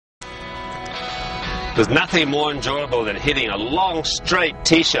There's nothing more enjoyable than hitting a long, straight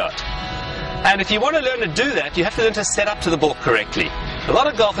tee shot. And if you want to learn to do that, you have to learn to set up to the ball correctly. A lot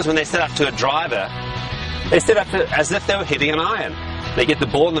of golfers, when they set up to a driver, they set up as if they were hitting an iron. They get the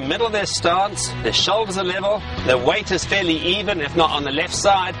ball in the middle of their stance, their shoulders are level, their weight is fairly even, if not on the left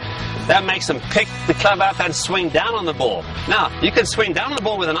side. That makes them pick the club up and swing down on the ball. Now, you can swing down on the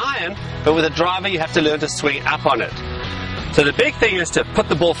ball with an iron, but with a driver you have to learn to swing up on it. So the big thing is to put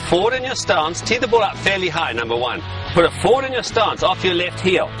the ball forward in your stance, tee the ball up fairly high, number one. Put it forward in your stance, off your left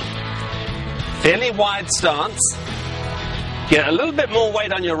heel. Fairly wide stance. Get a little bit more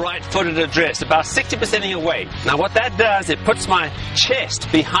weight on your right foot at address, about 60% of your weight. Now what that does, it puts my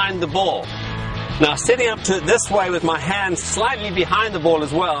chest behind the ball. Now setting up to it this way with my hands slightly behind the ball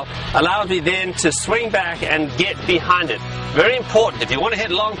as well allows me then to swing back and get behind it. Very important. If you want to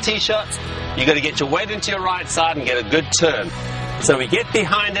hit long tee shots, you've got to get your weight into your right side and get a good turn. So we get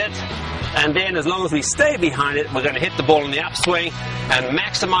behind it, and then as long as we stay behind it, we're going to hit the ball in the upswing and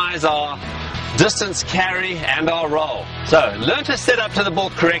maximize our distance carry and our roll. So learn to set up to the ball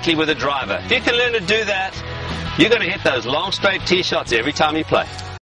correctly with a driver. If you can learn to do that, you're going to hit those long straight tee shots every time you play.